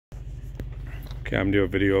Okay, I'm gonna do a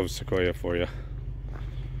video of Sequoia for you.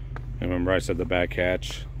 Remember I said the back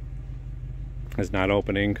hatch is not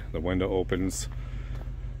opening, the window opens.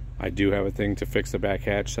 I do have a thing to fix the back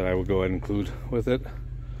hatch that I will go ahead and include with it.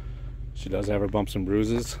 She does have her bumps and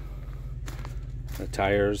bruises. The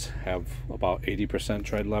tires have about 80%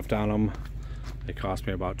 tread left on them. They cost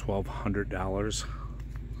me about $1,200.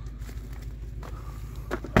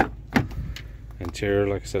 Interior,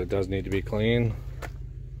 like I said, it does need to be clean.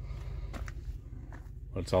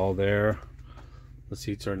 But it's all there. The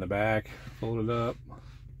seats are in the back, folded up.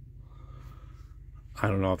 I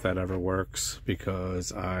don't know if that ever works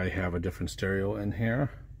because I have a different stereo in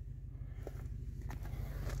here.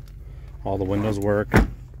 All the windows work.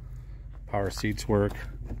 Power seats work.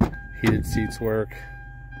 Heated seats work.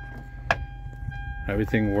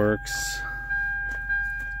 Everything works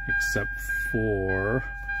except for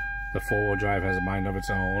the four-wheel drive has a mind of its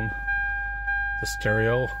own. The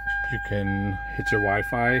stereo, you can hit your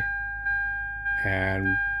Wi-Fi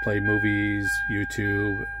and play movies,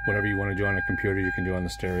 YouTube, whatever you want to do on a computer, you can do on the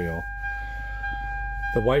stereo.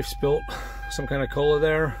 The wife spilt some kind of cola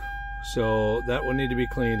there, so that will need to be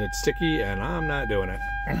cleaned. It's sticky and I'm not doing it.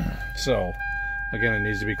 So, again, it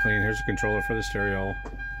needs to be cleaned. Here's the controller for the stereo.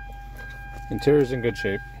 Interior's in good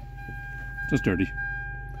shape, just dirty.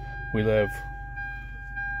 We live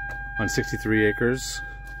on 63 acres.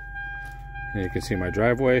 And you can see my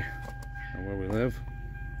driveway and where we live.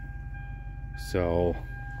 So,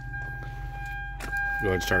 go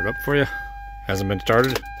ahead and start it up for you. Hasn't been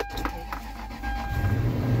started.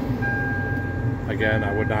 Again,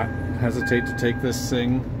 I would not hesitate to take this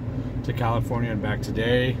thing to California and back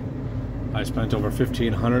today. I spent over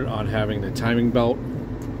 $1,500 on having the timing belt,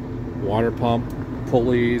 water pump,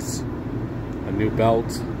 pulleys, a new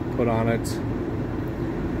belt put on it.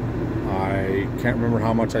 I can't remember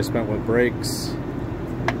how much I spent with brakes.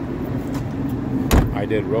 I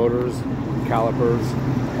did rotors, calipers,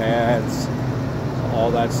 pads,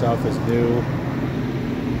 all that stuff is new.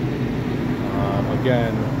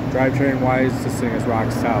 Again, drivetrain wise, this thing is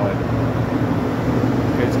rock solid.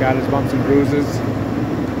 It's got its bumps and bruises.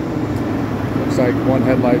 Looks like one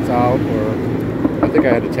headlight's out, or I think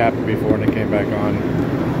I had to tap it before and it came back on.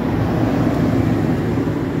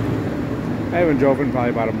 I haven't driven in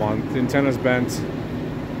probably about a month. The antenna's bent,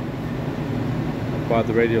 but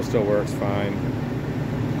the radio still works fine.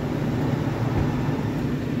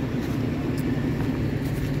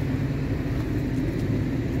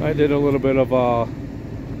 I did a little bit of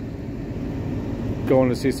going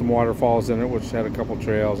to see some waterfalls in it, which had a couple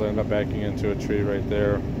trails. I ended up backing into a tree right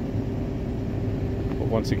there. But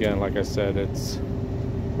once again, like I said, it's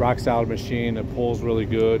rock solid machine. It pulls really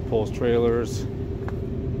good, pulls trailers.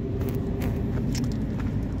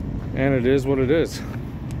 And it is what it is.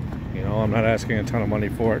 You know, I'm not asking a ton of money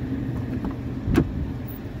for it.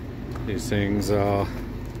 These things go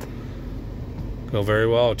very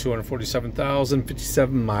well.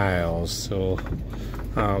 247,057 miles. So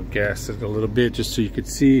I'll gas it a little bit just so you could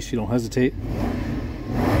see, so you don't hesitate.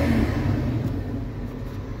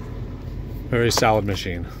 Very solid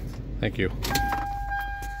machine. Thank you.